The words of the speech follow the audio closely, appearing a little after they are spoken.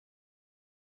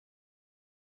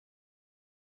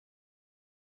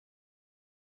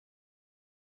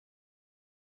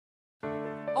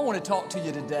want to talk to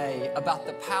you today about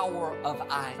the power of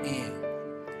I am.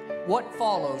 What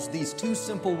follows these two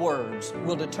simple words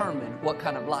will determine what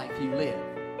kind of life you live.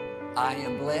 I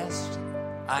am blessed,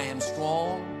 I am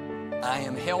strong, I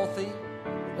am healthy,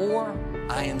 or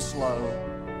I am slow,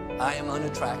 I am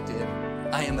unattractive,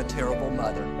 I am a terrible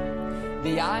mother.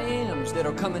 The I ams that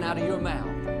are coming out of your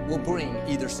mouth will bring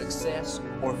either success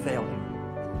or failure.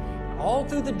 All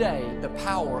through the day, the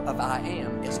power of I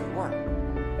am is at work.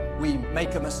 We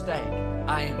make a mistake.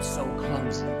 I am so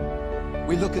clumsy.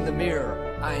 We look in the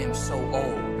mirror. I am so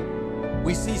old.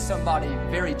 We see somebody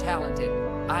very talented.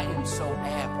 I am so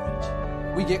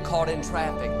average. We get caught in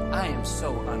traffic. I am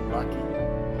so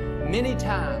unlucky. Many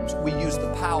times we use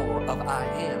the power of I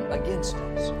am against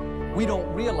us. We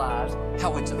don't realize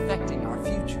how it's affecting our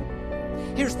future.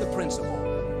 Here's the principle.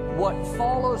 What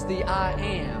follows the I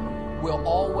am will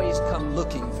always come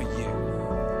looking for you.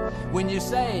 When you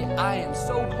say, I am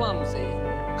so clumsy,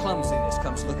 clumsiness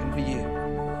comes looking for you.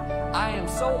 I am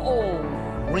so old,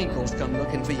 wrinkles come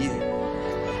looking for you.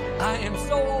 I am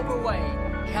so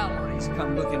overweight, calories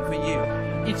come looking for you.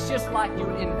 It's just like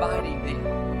you're inviting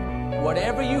them.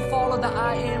 Whatever you follow the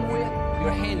I am with,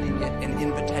 you're handing it an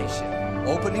invitation,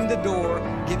 opening the door,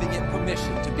 giving it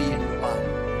permission to be in your life.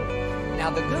 Now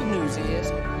the good news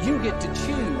is, you get to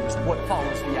choose what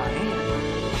follows the I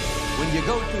am. When you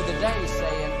go through the day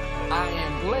saying, I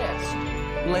am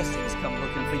blessed, blessings come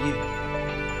looking for you.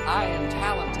 I am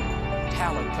talented,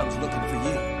 talent comes looking for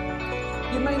you.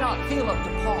 You may not feel up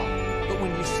to par, but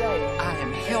when you say, I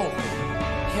am healthy,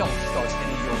 health starts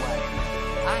heading your way.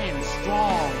 I am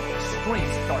strong,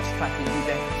 strength starts tracking you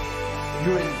down.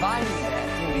 You're inviting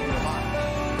that into your life.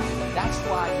 That's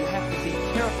why you have to be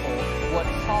careful what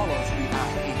follows the I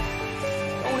am.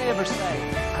 Don't ever say,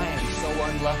 I am so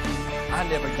unlucky, I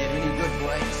never get any good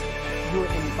grades. You're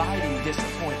inviting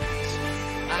disappointments.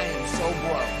 I am so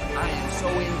broke. I am so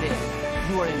in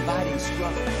debt. You are inviting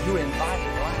struggle. You're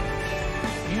inviting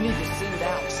lack. You need to send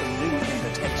out some new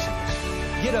invitations.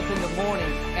 Get up in the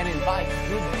morning and invite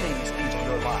good things into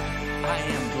your life. I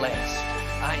am blessed.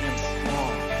 I am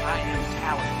strong. I am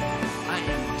talented. I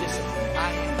am disciplined.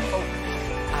 I am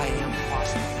focused. I am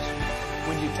prosperous.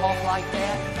 When you talk like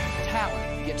that,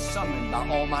 talent gets summoned by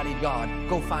Almighty God.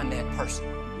 Go find that person.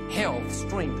 Health,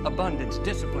 strength, abundance,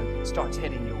 discipline starts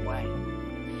heading your way.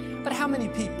 But how many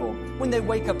people, when they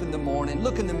wake up in the morning,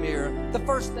 look in the mirror, the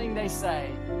first thing they say,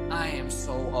 I am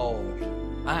so old,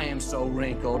 I am so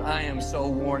wrinkled, I am so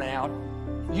worn out.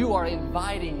 You are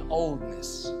inviting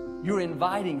oldness. You're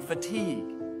inviting fatigue.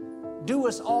 Do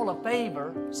us all a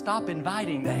favor, stop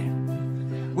inviting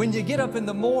that. When you get up in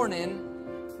the morning,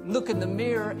 look in the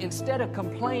mirror, instead of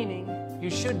complaining, you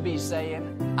should be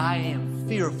saying, I am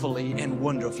fearfully and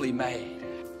wonderfully made.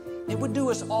 It would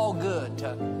do us all good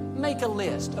to make a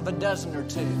list of a dozen or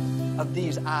two of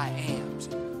these I ams.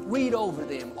 Read over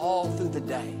them all through the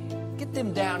day. Get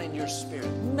them down in your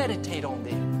spirit. Meditate on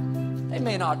them. They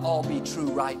may not all be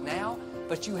true right now,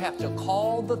 but you have to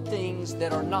call the things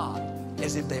that are not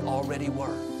as if they already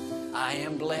were. I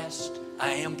am blessed.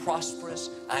 I am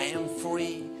prosperous. I am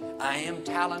free. I am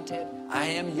talented, I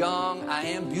am young, I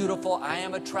am beautiful, I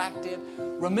am attractive.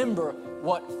 Remember,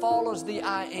 what follows the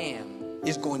I am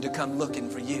is going to come looking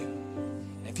for you.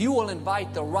 And if you will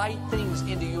invite the right things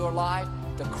into your life,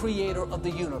 the Creator of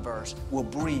the universe will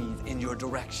breathe in your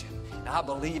direction. And I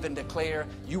believe and declare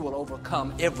you will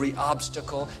overcome every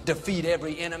obstacle, defeat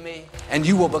every enemy, and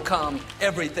you will become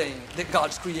everything that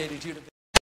God's created you to be.